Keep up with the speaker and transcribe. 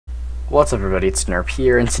What's up, everybody? It's Nerp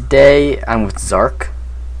here, and today I'm with Zarc,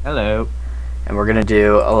 Hello. and we're gonna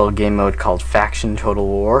do a little game mode called Faction Total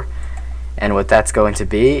War. And what that's going to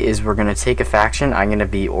be is we're gonna take a faction. I'm gonna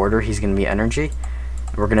be Order. He's gonna be Energy.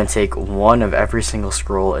 We're gonna take one of every single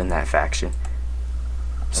scroll in that faction.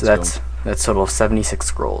 So that's a total of 76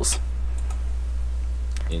 scrolls.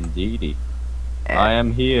 Indeedy. And I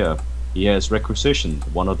am here. He has requisitioned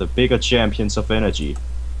one of the bigger champions of energy.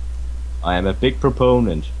 I am a big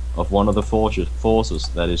proponent of one of the forces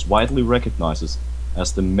that is widely recognized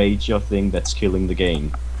as the major thing that's killing the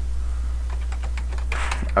game.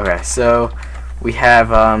 Okay, so we have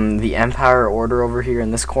the Empire Order over here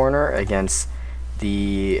in this corner against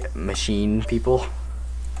the Machine people,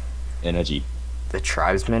 Energy. the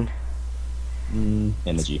Tribesmen.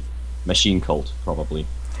 Energy. Machine cult, probably.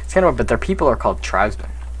 It's kind of, but their people are called Tribesmen.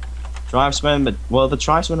 Tribesmen, but, well, the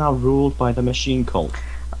Tribesmen are ruled by the machine cult.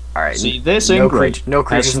 Alright, See, this no ingrate no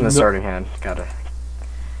creatures has in the no- starting hand. Gotta.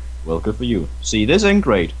 Well, good for you. See, this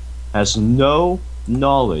ingrate has no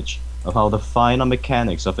knowledge of how the finer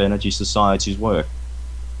mechanics of energy societies work.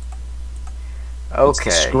 It's Okay.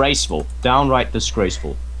 disgraceful. Downright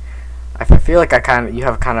disgraceful. I feel like you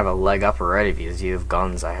have kind of a leg up already because you have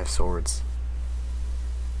guns, I have swords.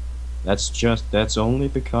 That's only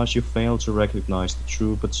because you fail to recognize the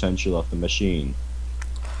true potential of the machine.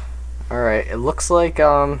 Alright, it looks like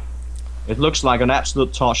It looks like an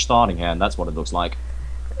absolute tosh starting hand, that's what it looks like.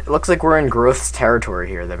 we're in Growth's territory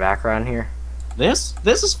here, the background here. This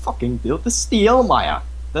is fucking this is the Ilmire.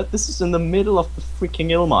 This is in the middle of the freaking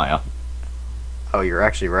Ilmire. Oh, you're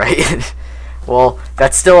actually right. Well,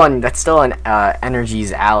 that's still on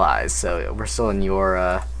Energy's allies, so we're still in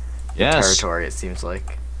your Yes. territory, it seems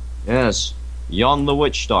like. Yes. Yon the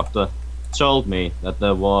witch doctor told me that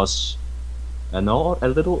there was a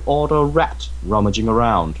little order rat rummaging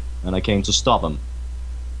around, and I came to stop him.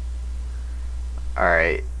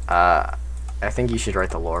 Alright, I think you should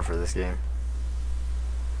write the lore for this game.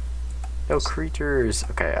 No creatures.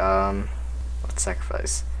 Okay, let's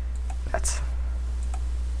sacrifice. That's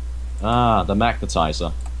Ah, the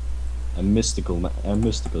magnetizer. A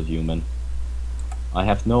mystical human. I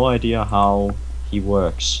have no idea how he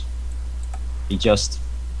works. He just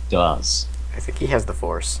does. I think he has the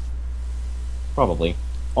Force. Probably.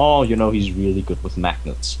 Oh, you know he's really good with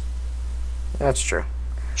magnets. That's true.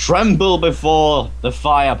 Tremble before the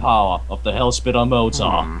firepower of the Hellspitter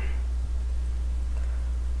motor.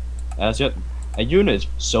 That's it. A unit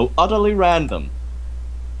so utterly random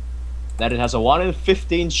that it has a 1 in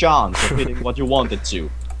 15 chance of hitting what you want it to.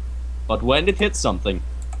 But when it hits something,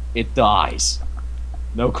 it dies.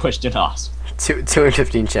 No question asked. 2 in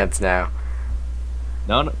 15 chance now.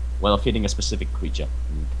 No. Well, of hitting a specific creature.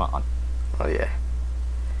 Come on. Oh yeah.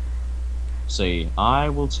 See, I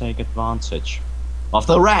will take advantage of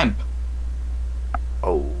the ramp.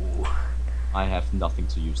 Oh. I have nothing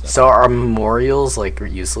to use that. So are memorials like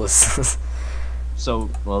useless?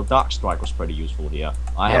 So, well, Dark Strike was pretty useful here.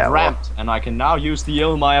 I Yeah, have well- ramped, and I can now use the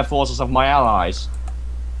Ilmire forces of my allies.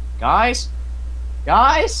 Guys?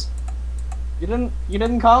 Guys? You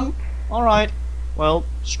didn't come? Alright. Well,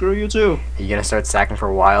 screw you too. Are you gonna start sacking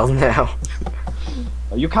for wild now?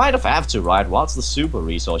 You kind of have to, right? What's the super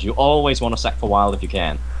resource? You always want to sack for wild if you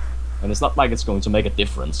can. And it's not like it's going to make a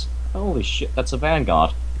difference. Holy shit, that's a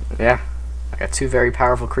Vanguard. Yeah. I got 2 very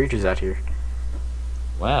powerful creatures out here.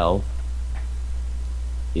 Well,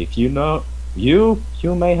 if you know, you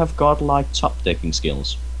may have godlike top decking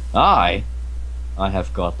skills. I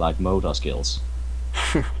have godlike motor skills.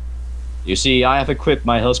 You see, I have equipped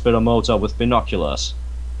my Hellspitter motor with binoculars.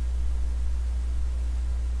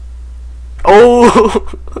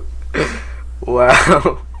 Oh!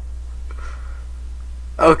 Wow.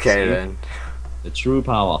 Okay See? then. The true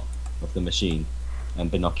power of the machine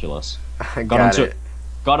and binoculars. I Got got him it.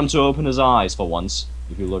 Got him to open his eyes for once.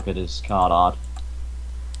 If you look at his card art.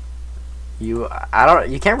 You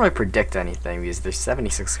can't really predict anything because there's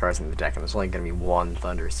 76 cards in the deck and there's only gonna be 1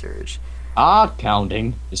 Thunder Surge. Art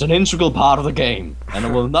counting is an integral part of the game, and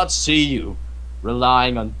I will not see you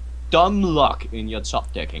relying on dumb luck in your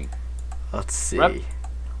top decking. Let's see. Rep.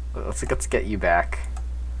 Let's get you back.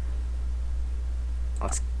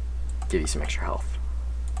 Let's give you some extra health.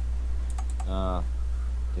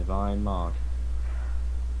 Divine Mark.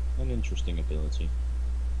 An interesting ability.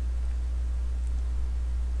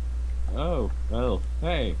 Oh, well,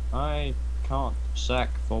 hey, I can't sack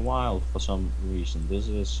for wild for some reason. This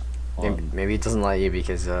is on... Maybe it doesn't let you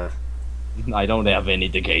because I don't have any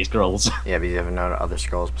decay scrolls. yeah, because you have no other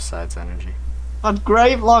scrolls besides energy. But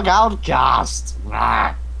Gravelog Outcast!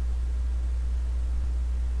 Ah.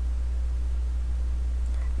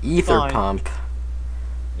 Ether Fine. pump.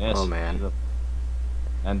 Yes. Oh man.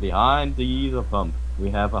 And behind the ether pump, we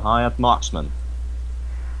have a hired marksman.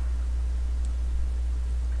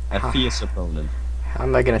 A fierce opponent. How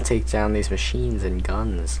am I gonna take down these machines and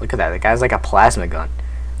guns? Look at that. The guy's like a plasma gun.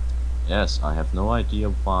 Yes, I have no idea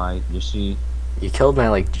why. You see, You killed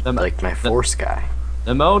my my force guy.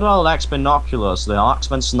 the modal lacks binoculars. The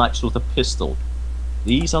marksman snipes with a pistol.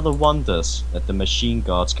 These are the wonders that the machine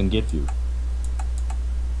guards can give you.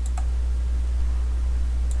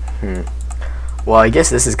 Well, I guess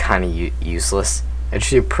this is kind of useless. I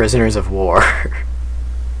just do prisoners of war.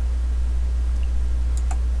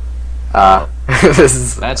 This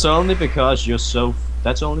is. That's only because you're so.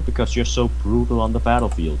 That's only because you're so brutal on the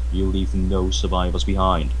battlefield. You leave no survivors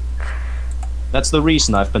behind. That's the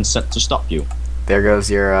reason I've been sent to stop you. There goes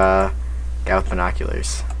your guy with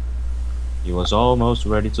binoculars. He was almost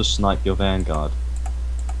ready to snipe your vanguard.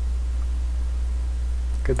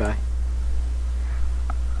 Goodbye.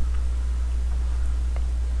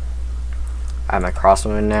 I'm a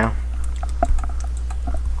crosswoman now.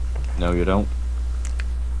 No, you don't.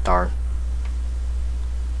 Darn.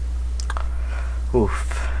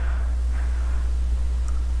 Oof.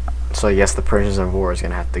 So I guess the prisoners of war is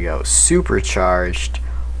gonna have to go supercharged.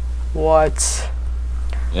 What?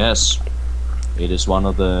 Yes. It is one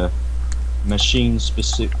of the machine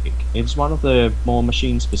specific. It's one of the more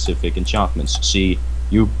machine specific enchantments. See,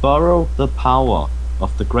 you borrow the power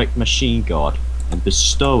of the great machine god and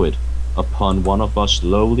bestow it upon one of us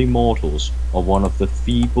lowly mortals, or one of the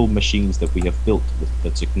feeble machines that we have built with the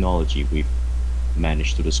technology we've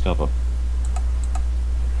managed to discover.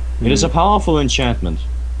 It is a powerful enchantment.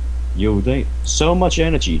 You need so much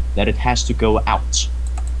energy that it has to go out.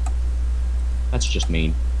 That's just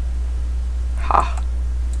mean. Ha.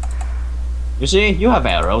 You see, you have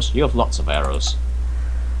arrows. You have lots of arrows.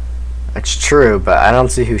 That's true, but I don't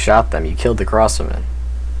see who shot them. You killed the crosswoman.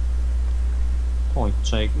 Point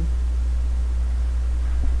taken.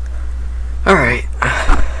 Alright.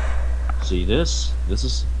 See this? This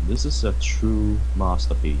is a true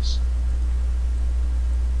masterpiece.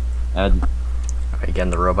 And Again,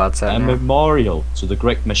 the robot's at a now. memorial to the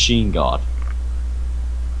great machine god.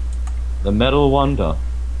 The metal wonder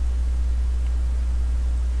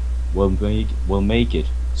will make it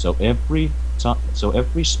so every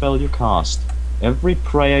spell you cast, every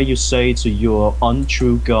prayer you say to your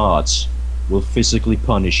untrue gods will physically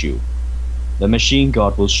punish you. The machine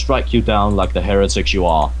god will strike you down like the heretics you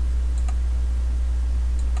are.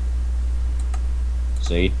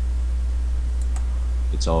 See?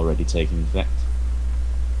 It's already taking effect.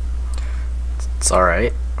 It's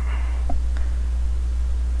alright.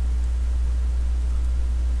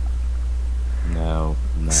 No.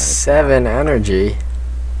 7 energy.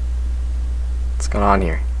 What's going on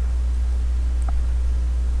here?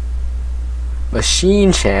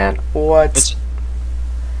 Machine chant? What? It's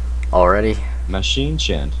Already? machine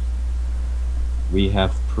chant. We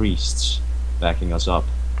have priests backing us up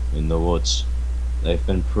in the woods. They've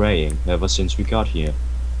been praying ever since we got here.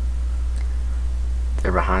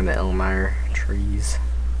 They're behind the Elmire trees.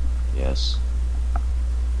 Yes.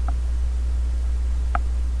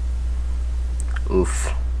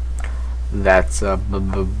 Oof. That's a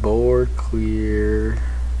board clear.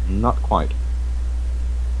 Not quite.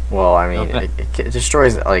 Well, I mean, Okay. it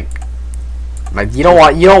destroys like. You don't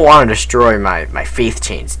want to destroy my faith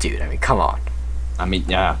chains, dude. I mean, come on. I mean,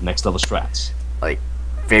 yeah, next level strats. Like,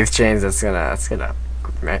 faith chains. That's gonna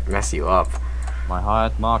mess you up. My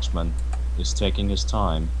hired marksman is taking his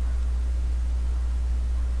time.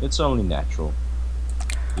 It's only natural.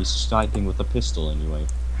 He's sniping with a pistol anyway.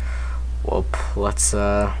 Well, let's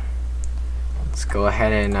go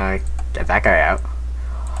ahead and get that guy out.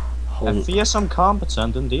 And fearsome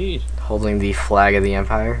competent indeed. Holding the flag of the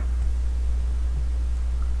Empire.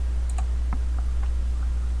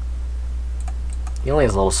 He only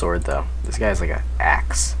has a little sword, though. This guy has like an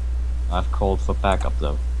axe. I've called for backup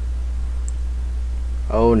though.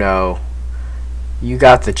 Oh no. You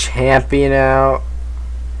got the champion out.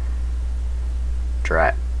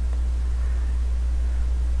 Drat.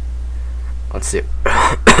 Let's see.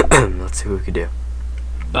 Let's see what we can do.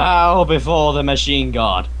 Bow before the machine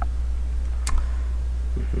god.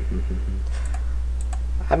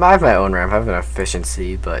 I might have my own ramp. I have an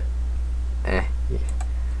efficiency, but yeah.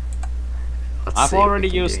 Let's I've see what already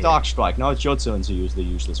we can used do Dark here. Strike. Now it's your turn to use the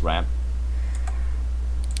useless ramp.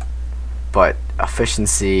 But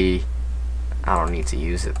efficiency, I don't need to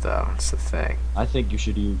use it though. That's the thing. I think you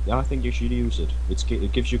should use. it.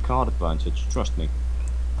 It gives you card advantage. Trust me.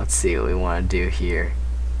 Let's see what we want to do here.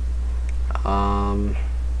 I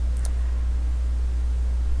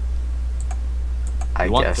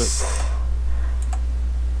You want guess.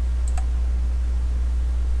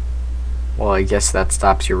 Well, I guess that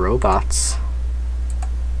stops your robots.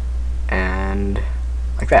 And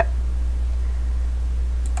like that.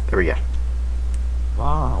 There we go.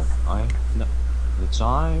 Wow, the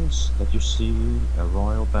times that you see a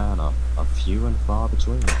royal banner are few and far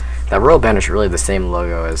between. That royal banner is really the same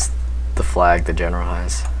logo as the flag the general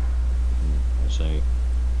has. I see.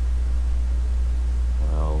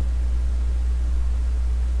 Well.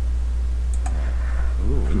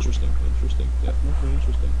 Ooh, interesting, definitely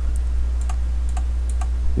interesting.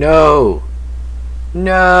 No!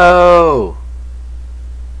 No!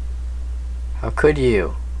 How could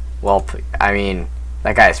you? Well, I mean,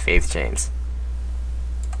 that guy has faith chains.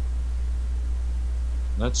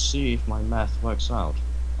 Let's see if my math works out.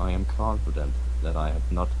 I am confident that I have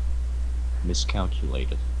not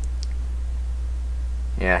miscalculated.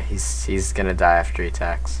 Yeah, he's gonna die after he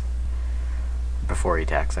attacks. Before he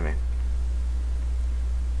attacks, I mean.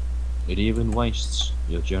 It even wastes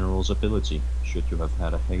your general's ability, should you have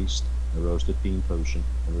had a haste, a roasted bean potion,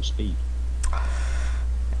 or a speed.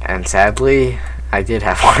 And sadly, I did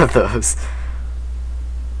have one of those.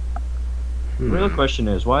 The real question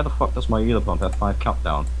is, why the fuck does my Ether Pump have 5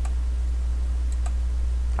 countdown?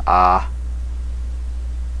 I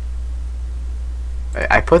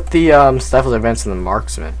put the stifled events in the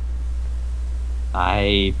marksman.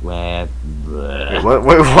 Wait, why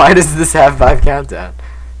does this have 5 countdown?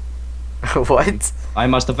 What? I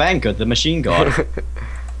must have anchored the machine god.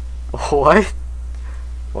 What?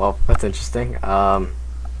 Well, that's interesting.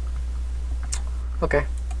 Okay.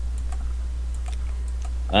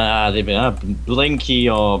 The Blinky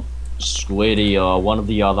or Squiddy or one of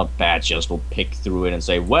the other badgers will pick through it and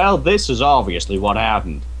say, well, this is obviously what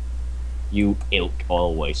happened. You ilk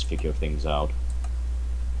always figure things out.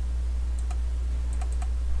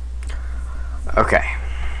 Okay.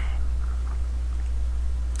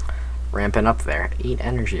 Ramping up there. 8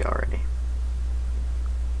 energy already.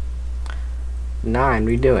 9, what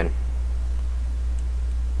are you doing?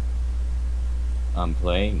 I'm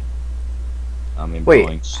playing. I'm Wait,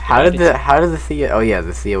 employing how did the Thea? Oh yeah,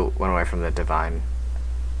 the Thea went away from the divine.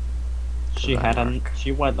 She went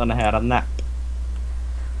and had a nap.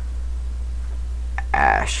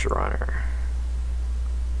 Ash runner.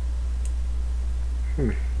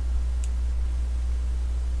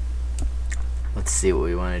 Let's see what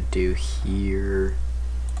we want to do here.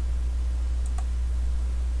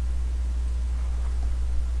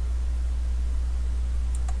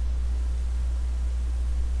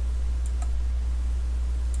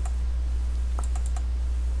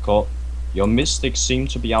 Cool. Your mystics seem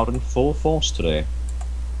to be out in full force today.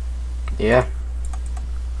 Yeah.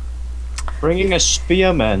 Bringing a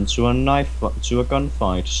spearman to a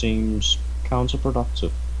gunfight seems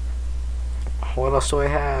counterproductive. What else do I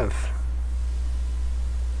have?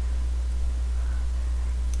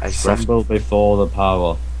 I just Tremble before the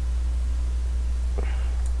power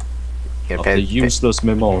of the useless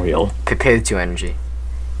memorial. Pay the 2 energy.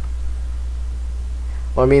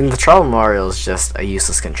 Well, I mean, the Trouble Memorial is just a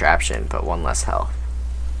useless contraption, but 1 less health.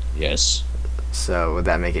 Yes. So, would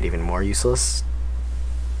that make it even more useless?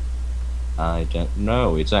 I don't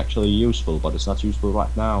know. It's actually useful, but it's not useful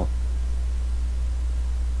right now.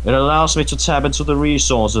 It allows me to tap into the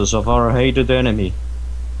resources of our hated enemy.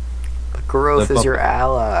 The growth is your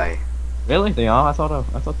ally. Really? They are? I thought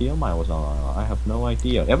the Elmire was our ally. I have no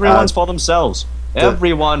idea. Everyone's for themselves.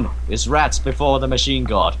 Everyone is rats before the machine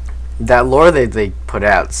god. That lore they put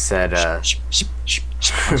out said, I'm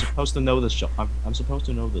supposed to know this stuff. I'm supposed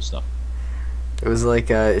to know this stuff. It was like,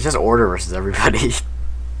 it's just Order versus everybody.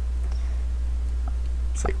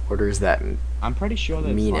 It's like Order's that I'm pretty sure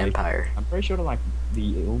that mean like, empire. I'm pretty sure that like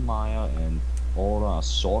the Elmire and Order are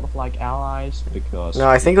sort of like allies because. No,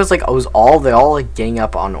 I think they all like gang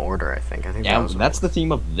up on Order. I think yeah, that's the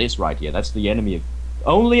theme of this right here. That's the enemy of.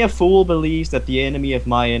 Only a fool believes that the enemy of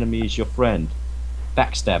my enemy is your friend.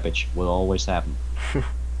 Backstabbage will always happen.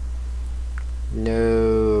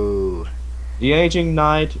 No. The aging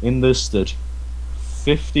knight enlisted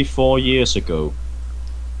 54 years ago.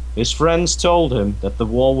 His friends told him that the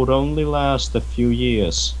war would only last a few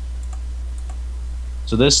years.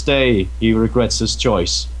 To this day, he regrets his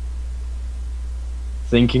choice.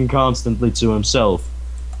 Thinking constantly to himself,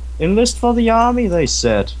 enlist for the army, they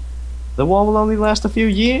said. The war will only last a few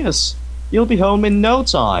years. You'll be home in no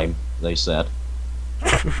time, they said.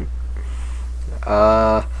 I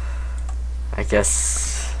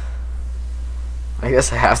guess I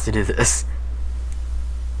have to do this.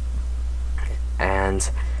 And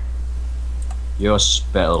your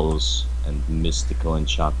spells and mystical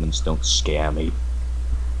enchantments don't scare me.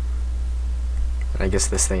 I guess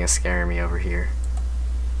this thing is scaring me over here.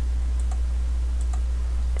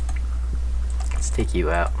 Let's take you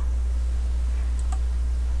out.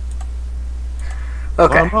 For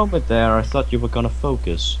Okay. a moment there, I thought you were gonna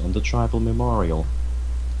focus on the tribal memorial.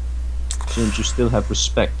 Since you still have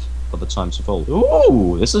respect for the times of old.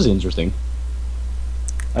 Ooh, this is interesting.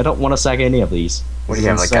 I don't want to sack any of these. What This do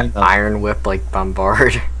you is have, like insane. an iron whip like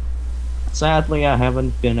Bombard? Sadly, I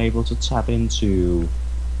haven't been able to tap into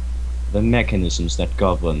the mechanisms that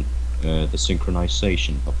govern the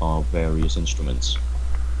synchronization of our various instruments.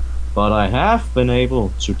 But I have been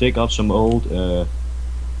able to dig up some old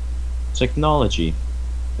technology,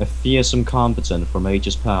 a fearsome competent from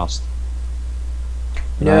ages past.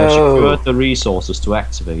 And I have No. secured the resources to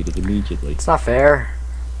activate it immediately. It's not fair.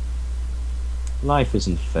 Life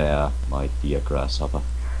isn't fair, my dear grasshopper.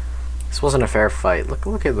 This wasn't a fair fight.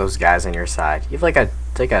 Look at those guys on your side. You have like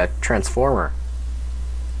a transformer.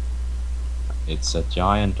 It's a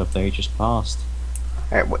giant of the ages past.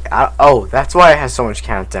 Alright, oh, that's why it has so much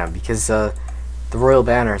countdown, because the royal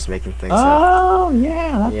banner is making things up. Oh,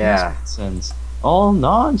 yeah, that Yeah. makes sense. All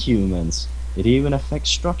non-humans. It even affects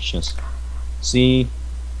structures. See,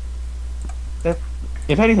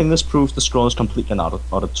 if anything, this proves the scroll is completely out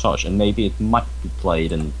of touch, and maybe it might be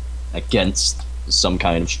played in against some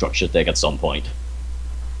kind of structure deck at some point.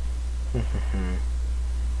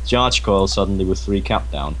 Charge coil suddenly with 3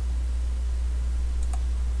 countdown.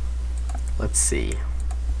 Let's see.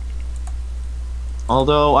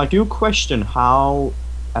 Although I do question how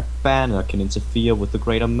a banner can interfere with the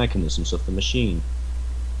greater mechanisms of the machine.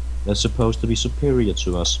 They're supposed to be superior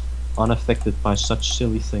to us, unaffected by such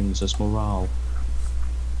silly things as morale.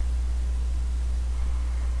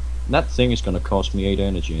 That thing is gonna cost me 8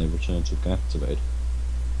 energy every turn to activate.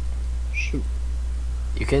 Shoot.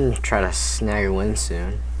 You can try to snag a win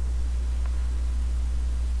soon.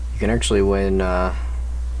 You can actually win, oh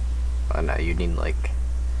no, you need like,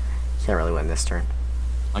 you can't really win this turn.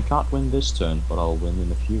 I can't win this turn, but I'll win in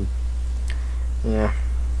a few. Yeah.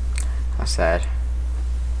 How sad.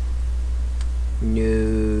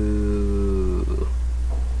 No.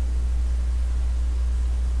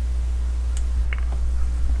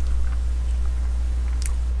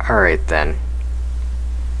 Alright then.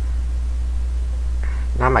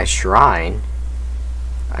 Not my shrine.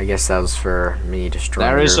 I guess that was for me destroying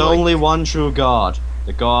There is your, like- only one true god,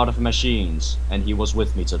 the god of machines, and he was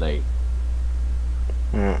with me today.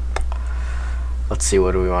 Let's see,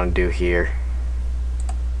 what do we want to do here?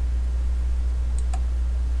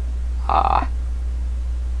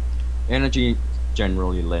 Energy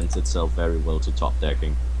generally lends itself very well to top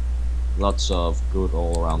decking. Lots of good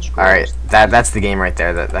all-around scrolls. Alright, that's the game right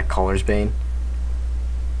there, that Caller's Bane.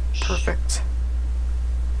 Perfect.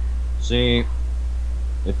 See,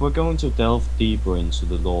 if we're going to delve deeper into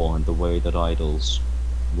the lore and the way that idols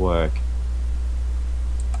work,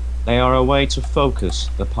 they are a way to focus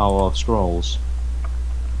the power of scrolls.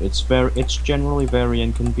 It's generally very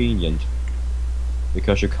inconvenient,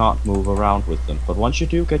 because you can't move around with them, but once you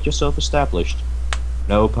do get yourself established,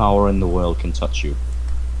 no power in the world can touch you.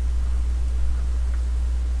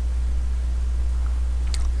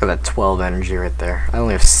 Look at that 12 energy right there. I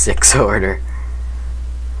only have 6 order.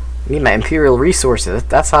 I need my Imperial resources.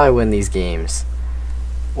 That's how I win these games.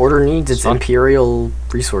 Order needs its Son. Imperial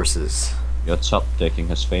resources. Your top decking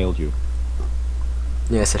has failed you.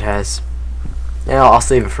 Yes, it has. Yeah, I'll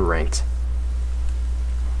save it for ranked.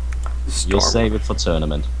 You'll Storm. save it for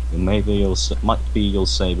tournament. Maybe you'll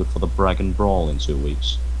save it for the brag and brawl in 2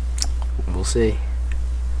 weeks. We'll see.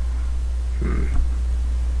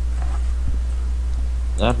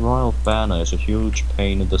 That royal banner is a huge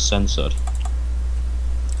pain in the censored.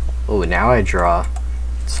 Oh, now I draw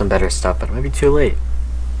some better stuff, but it might be too late.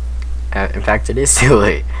 In fact, it is too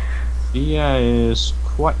late. Thea is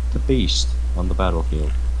quite the beast on the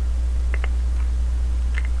battlefield.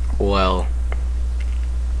 Well.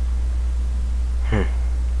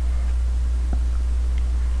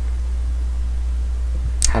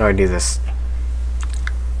 How do I do this?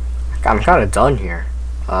 I'm kind of done here.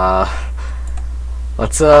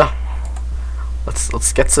 Let's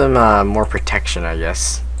get some more protection, I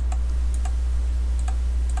guess.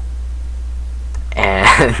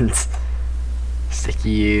 And stick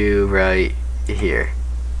you right here.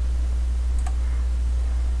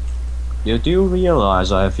 You do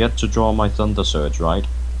realize I have yet to draw my Thunder Surge, right?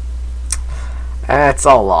 It's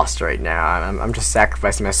all lost right now. I'm just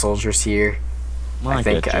sacrificing my soldiers here. I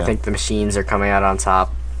think getcha. the machines are coming out on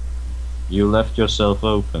top. You left yourself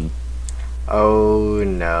open. Oh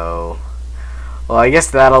no. Well, I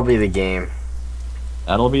guess that'll be the game.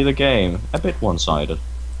 That'll be the game. A bit one-sided.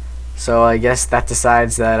 So I guess that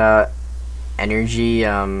decides that energy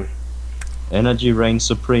Energy reigns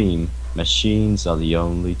supreme. Machines are the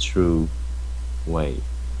only true. Wait.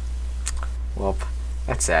 Well,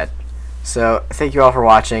 that's sad. So, thank you all for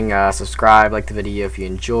watching. Subscribe, like the video if you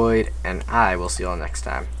enjoyed, and I will see you all next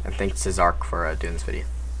time. And thanks to Zarc for doing this video.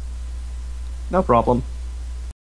 No problem.